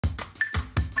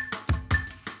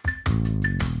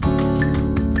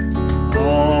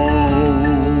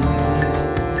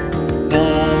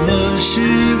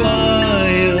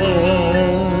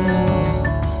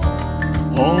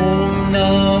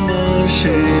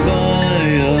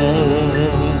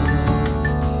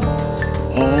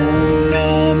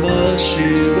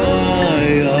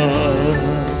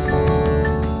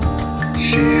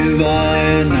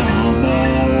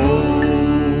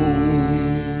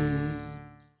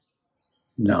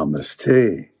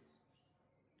Namaste.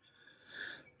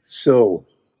 So,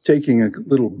 taking a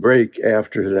little break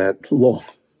after that long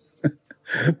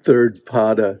third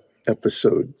Pada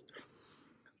episode,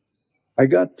 I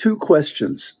got two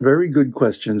questions, very good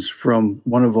questions from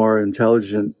one of our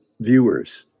intelligent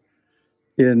viewers.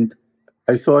 And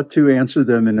I thought to answer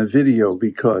them in a video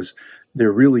because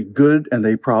they're really good and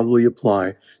they probably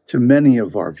apply to many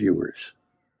of our viewers.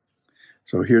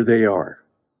 So here they are.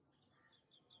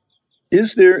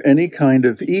 Is there any kind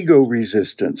of ego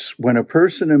resistance when a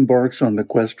person embarks on the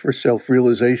quest for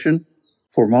self-realization?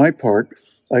 For my part,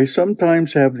 I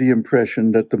sometimes have the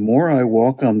impression that the more I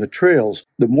walk on the trails,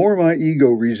 the more my ego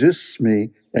resists me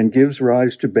and gives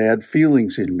rise to bad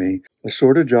feelings in me, a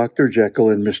sort of Doctor Jekyll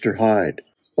and Mr. Hyde,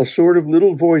 a sort of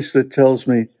little voice that tells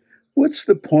me, "What's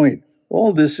the point?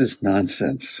 All this is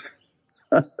nonsense."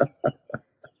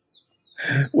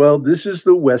 Well, this is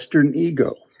the Western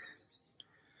ego.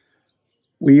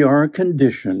 We are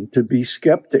conditioned to be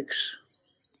skeptics,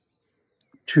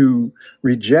 to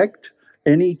reject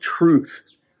any truth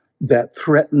that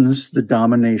threatens the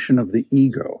domination of the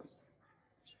ego.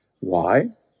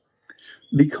 Why?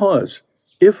 Because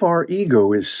if our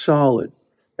ego is solid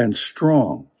and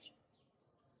strong,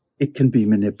 it can be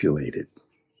manipulated.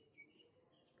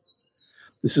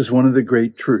 This is one of the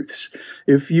great truths.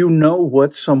 If you know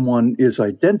what someone is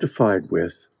identified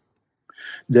with,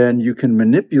 then you can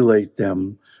manipulate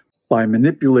them by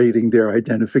manipulating their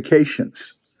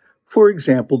identifications. For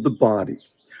example, the body,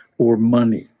 or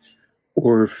money,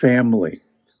 or family,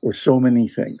 or so many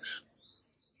things.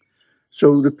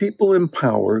 So the people in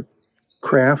power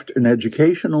craft an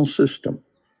educational system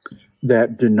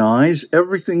that denies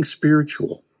everything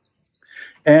spiritual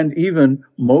and even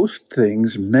most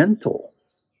things mental,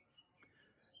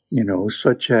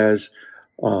 such as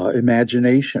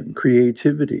imagination,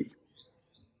 creativity,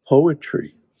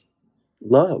 poetry,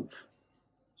 love,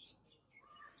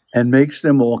 and makes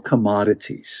them all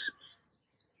commodities.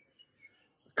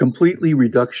 Completely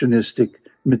reductionistic,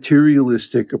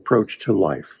 materialistic approach to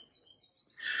life.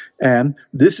 And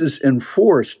this is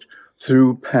enforced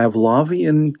through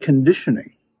Pavlovian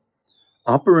conditioning,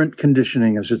 operant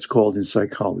conditioning as it's called in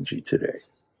psychology today,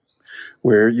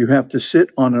 where you have to sit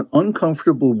on an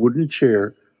uncomfortable wooden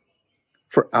chair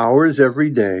for hours every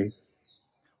day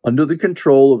under the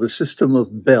control of a system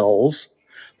of bells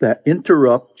that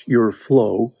interrupt your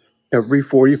flow every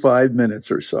 45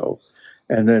 minutes or so,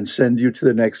 and then send you to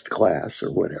the next class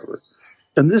or whatever.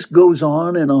 And this goes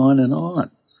on and on and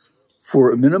on for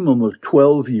a minimum of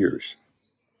 12 years.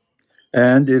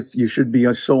 And if you should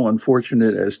be so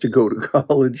unfortunate as to go to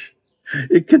college,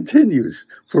 it continues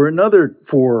for another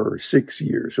 4 or 6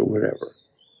 years or whatever.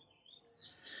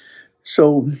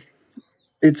 So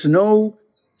it's no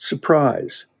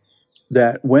surprise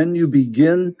that when you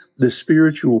begin the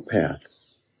spiritual path,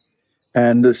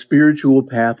 and the spiritual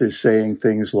path is saying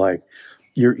things like,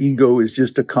 your ego is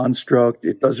just a construct,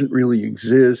 it doesn't really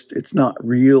exist, it's not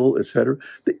real, etc.,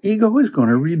 the ego is going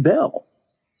to rebel.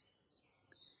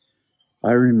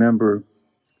 I remember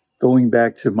going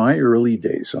back to my early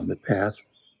days on the path,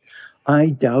 I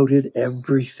doubted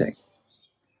everything.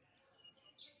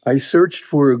 I searched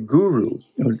for a guru.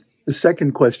 The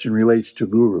second question relates to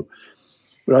guru.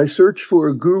 But I searched for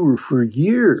a guru for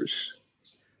years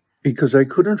because I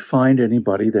couldn't find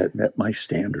anybody that met my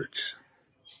standards.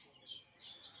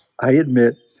 I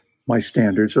admit my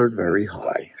standards are very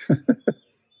high.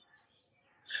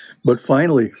 But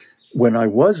finally, when I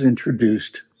was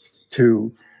introduced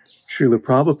to Srila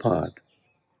Prabhupada,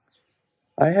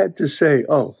 I had to say,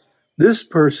 oh, this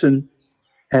person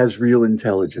has real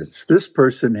intelligence. This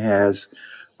person has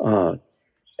an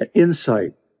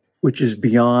insight which is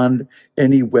beyond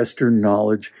any Western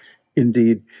knowledge,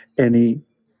 indeed, any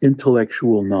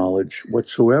intellectual knowledge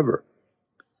whatsoever.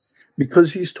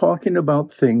 Because he's talking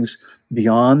about things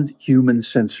beyond human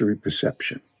sensory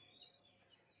perception.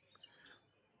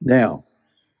 Now,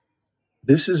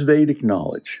 this is Vedic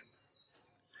knowledge.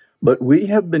 But we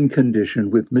have been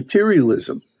conditioned with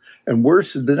materialism, and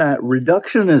worse than that,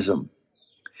 reductionism,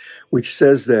 which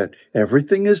says that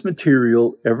everything is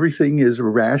material, everything is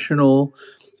irrational,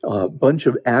 a bunch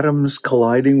of atoms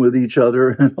colliding with each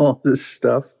other and all this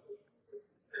stuff,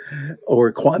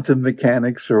 or quantum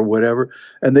mechanics or whatever.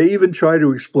 And they even try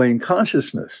to explain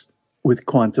consciousness with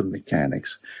quantum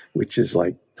mechanics, which is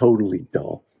like totally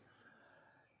dull.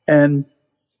 And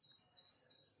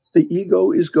the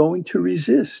ego is going to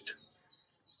resist.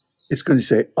 It's going to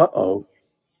say, uh-oh,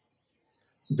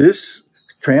 this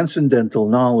transcendental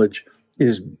knowledge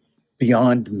is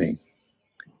beyond me.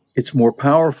 It's more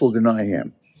powerful than I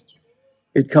am.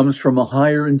 It comes from a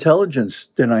higher intelligence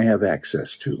than I have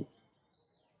access to.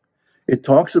 It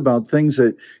talks about things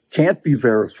that can't be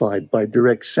verified by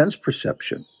direct sense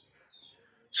perception.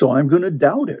 So I'm going to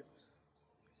doubt it.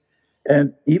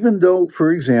 And even though,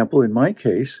 for example, in my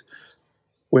case,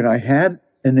 when I had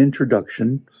an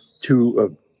introduction to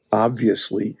a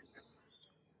obviously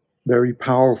very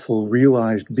powerful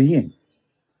realized being,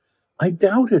 I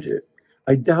doubted it.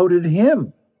 I doubted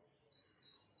him,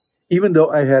 even though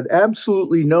I had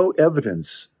absolutely no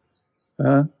evidence.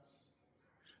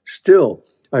 Still,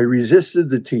 I resisted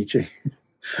the teaching.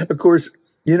 Of course,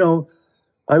 you know,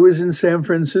 I was in San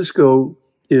Francisco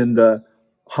in the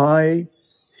high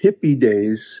hippie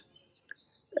days,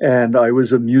 and I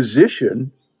was a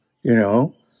musician, you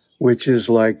know, which is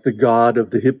like the god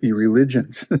of the hippie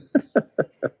religions.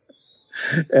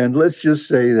 And let's just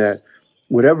say that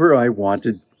whatever I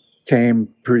wanted came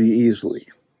pretty easily.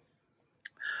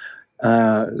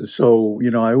 So, you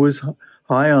know, I was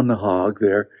high on the hog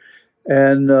there,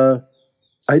 and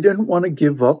I didn't want to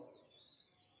give up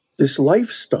this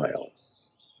lifestyle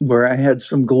where I had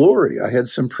some glory, I had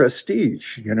some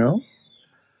prestige, you know.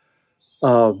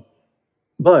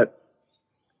 But,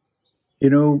 you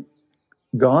know,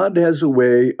 God has a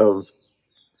way of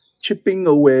chipping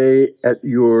away at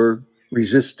your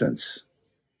resistance.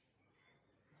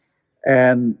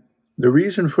 And the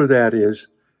reason for that is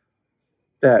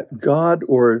that God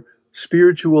or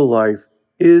spiritual life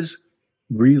is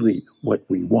really what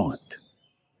we want,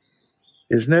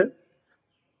 isn't it?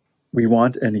 We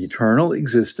want an eternal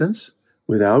existence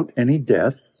without any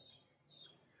death.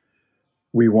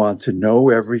 We want to know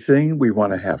everything. We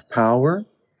want to have power.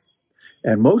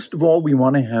 And most of all, we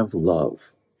want to have love.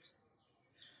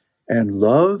 And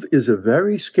love is a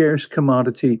very scarce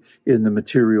commodity in the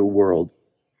material world,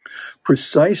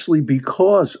 precisely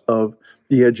because of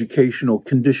the educational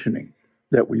conditioning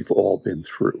that we've all been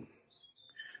through,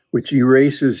 which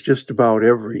erases just about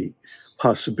every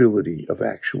possibility of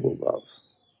actual love.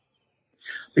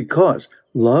 Because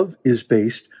love is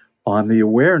based on the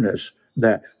awareness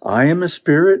that I am a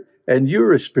spirit and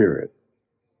you're a spirit.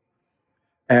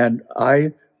 And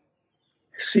I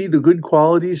see the good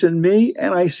qualities in me,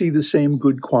 and I see the same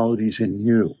good qualities in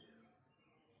you.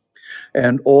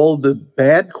 And all the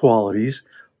bad qualities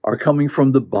are coming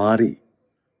from the body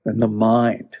and the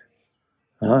mind.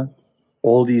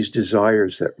 All these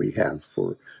desires that we have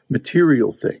for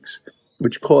material things,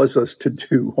 which cause us to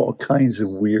do all kinds of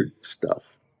weird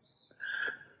stuff.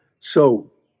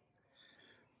 So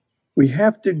we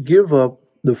have to give up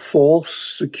the false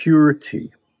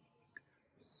security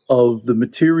of the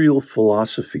material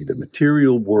philosophy, the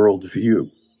material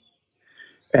worldview,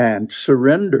 and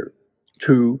surrender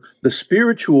to the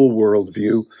spiritual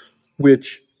worldview,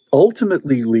 which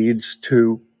ultimately leads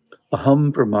to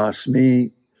aham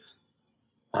brahmasmi,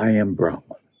 I am Brahman.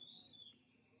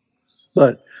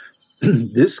 But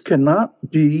this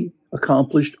cannot be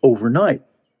accomplished overnight.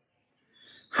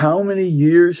 How many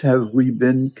years have we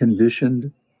been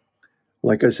conditioned?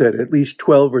 Like I said, at least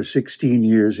 12 or 16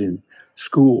 years in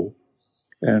school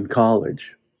and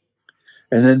college.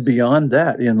 And then beyond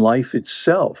that, in life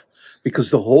itself, because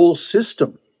the whole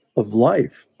system of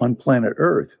life on planet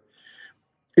Earth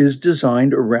is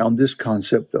designed around this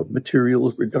concept of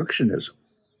material reductionism.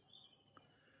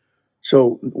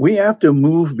 So we have to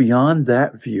move beyond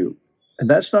that view. And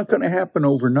that's not going to happen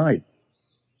overnight.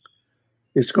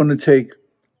 It's going to take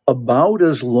about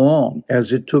as long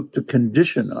as it took to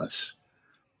condition us,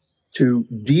 to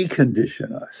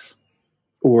decondition us,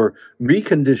 or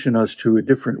recondition us to a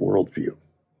different worldview.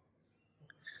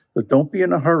 But don't be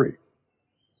in a hurry.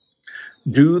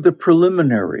 Do the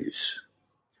preliminaries.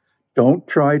 Don't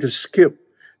try to skip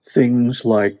things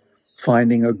like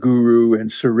finding a guru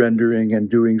and surrendering and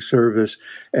doing service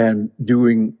and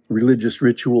doing religious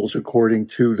rituals according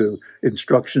to the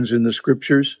instructions in the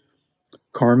scriptures.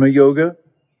 Karma yoga,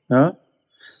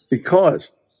 because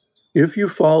if you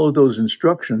follow those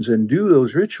instructions and do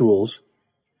those rituals,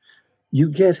 you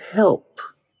get help.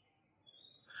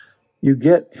 You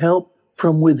get help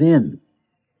from within.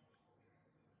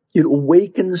 It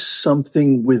awakens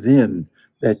something within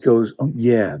that goes, oh,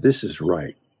 yeah, this is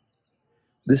right.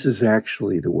 This is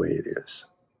actually the way it is.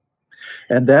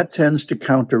 And that tends to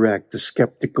counteract the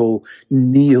skeptical,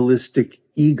 nihilistic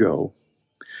ego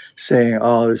saying,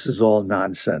 oh, this is all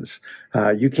nonsense.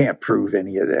 You can't prove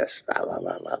any of this. Blah, blah,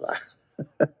 blah, blah,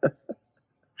 blah.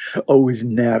 Always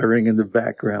nattering in the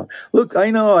background. Look,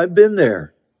 I know, I've been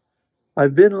there.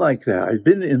 I've been like that. I've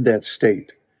been in that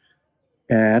state.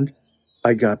 And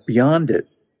I got beyond it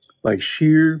by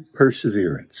sheer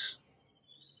perseverance.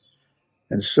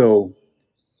 And so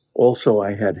also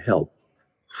I had help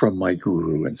from my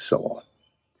guru and so on.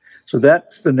 So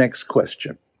that's the next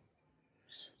question.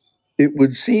 It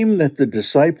would seem that the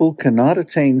disciple cannot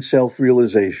attain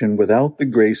self-realization without the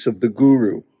grace of the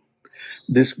guru.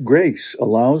 This grace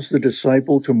allows the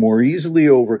disciple to more easily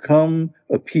overcome,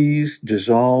 appease,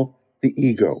 dissolve the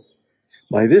ego.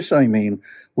 By this I mean,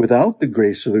 without the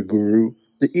grace of the guru,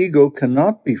 the ego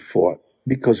cannot be fought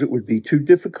because it would be too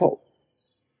difficult.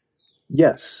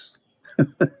 Yes,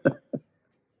 the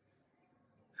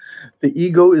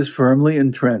ego is firmly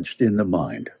entrenched in the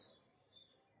mind.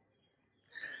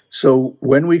 So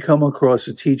when we come across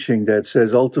a teaching that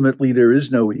says ultimately there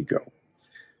is no ego,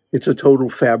 it's a total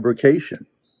fabrication,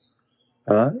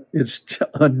 it's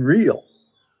unreal,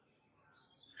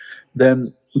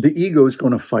 then the ego is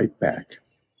going to fight back.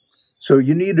 So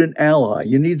you need an ally.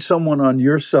 You need someone on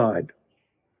your side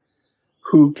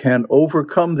who can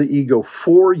overcome the ego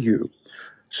for you,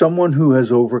 someone who has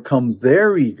overcome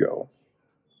their ego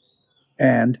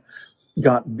and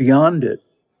got beyond it.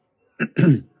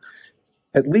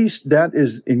 At least that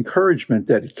is encouragement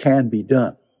that it can be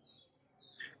done.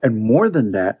 And more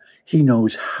than that, he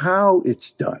knows how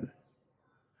it's done.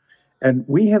 And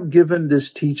we have given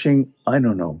this teaching, I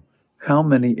don't know how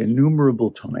many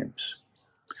innumerable times.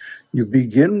 You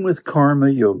begin with karma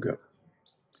yoga,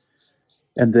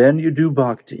 and then you do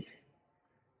bhakti.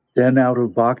 Then out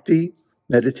of bhakti,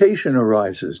 meditation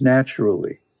arises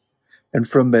naturally. And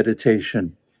from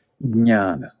meditation,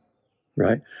 jnana,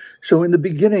 right? So in the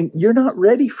beginning, you're not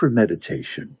ready for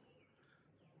meditation.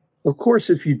 Of course,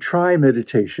 if you try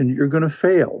meditation, you're going to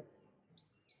fail.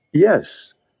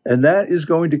 Yes, and that is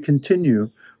going to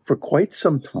continue for quite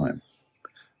some time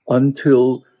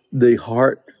until the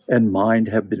heart and mind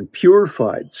have been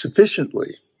purified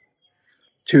sufficiently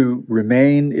to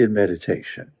remain in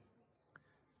meditation.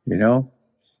 You know,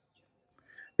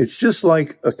 it's just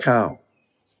like a cow.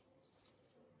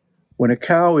 When a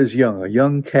cow is young, a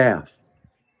young calf,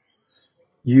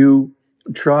 you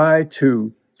try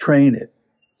to train it,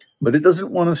 but it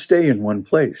doesn't want to stay in one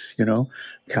place, you know.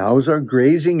 Cows are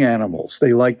grazing animals.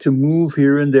 They like to move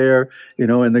here and there, you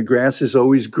know, and the grass is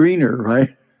always greener,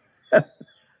 right?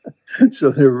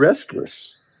 So they're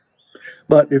restless.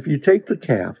 But if you take the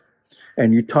calf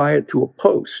and you tie it to a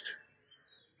post,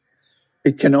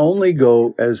 it can only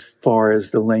go as far as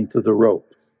the length of the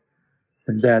rope.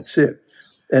 And that's it.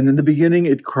 And in the beginning,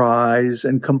 it cries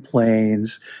and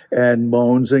complains and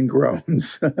moans and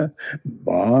groans.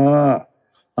 Bah,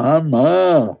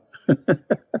 ama.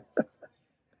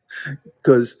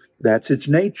 Because that's its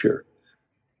nature.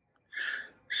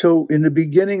 So in the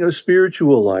beginning of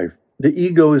spiritual life, the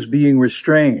ego is being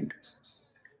restrained.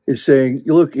 It's saying,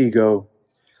 look, ego,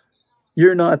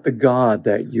 you're not the God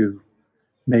that you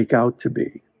make out to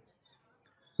be.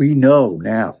 We know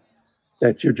now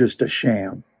that you're just a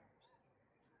sham.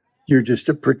 You're just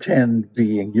a pretend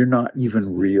being. You're not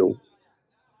even real.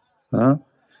 Huh?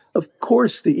 Of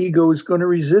course, the ego is going to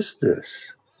resist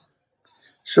this.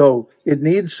 So it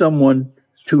needs someone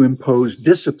to impose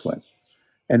discipline.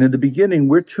 And in the beginning,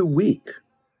 we're too weak.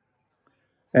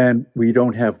 And we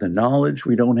don't have the knowledge,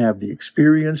 we don't have the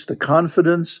experience, the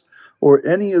confidence, or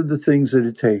any of the things that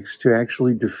it takes to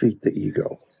actually defeat the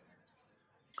ego.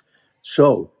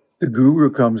 So the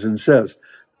guru comes and says,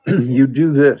 you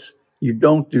do this, you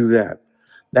don't do that.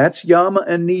 That's yama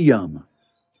and niyama.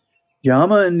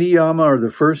 Yama and niyama are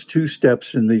the first two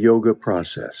steps in the yoga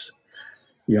process.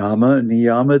 Yama and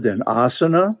niyama, then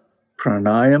asana,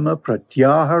 pranayama,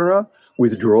 pratyahara,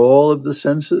 withdrawal of the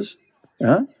senses.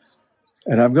 Huh?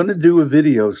 And I'm going to do a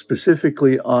video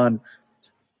specifically on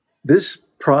this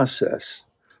process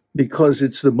because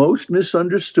it's the most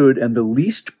misunderstood and the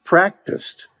least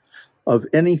practiced of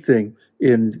anything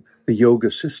in the yoga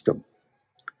system.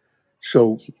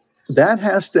 So that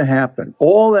has to happen.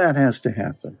 All that has to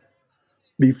happen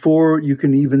before you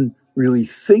can even really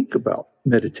think about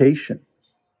meditation.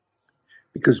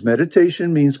 Because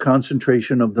meditation means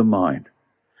concentration of the mind.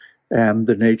 And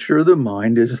the nature of the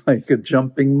mind is like a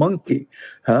jumping monkey,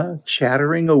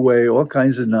 chattering away all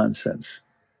kinds of nonsense.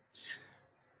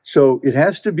 So it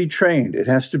has to be trained. It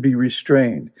has to be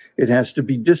restrained. It has to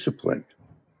be disciplined.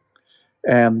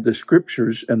 And the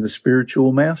scriptures and the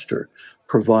spiritual master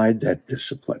provide that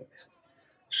discipline.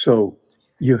 So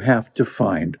you have to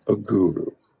find a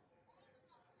guru.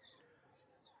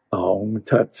 Om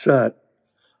Tat Sat.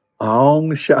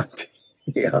 Om Shanti.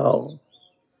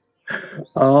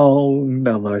 Om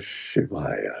Namah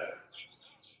Shivaya.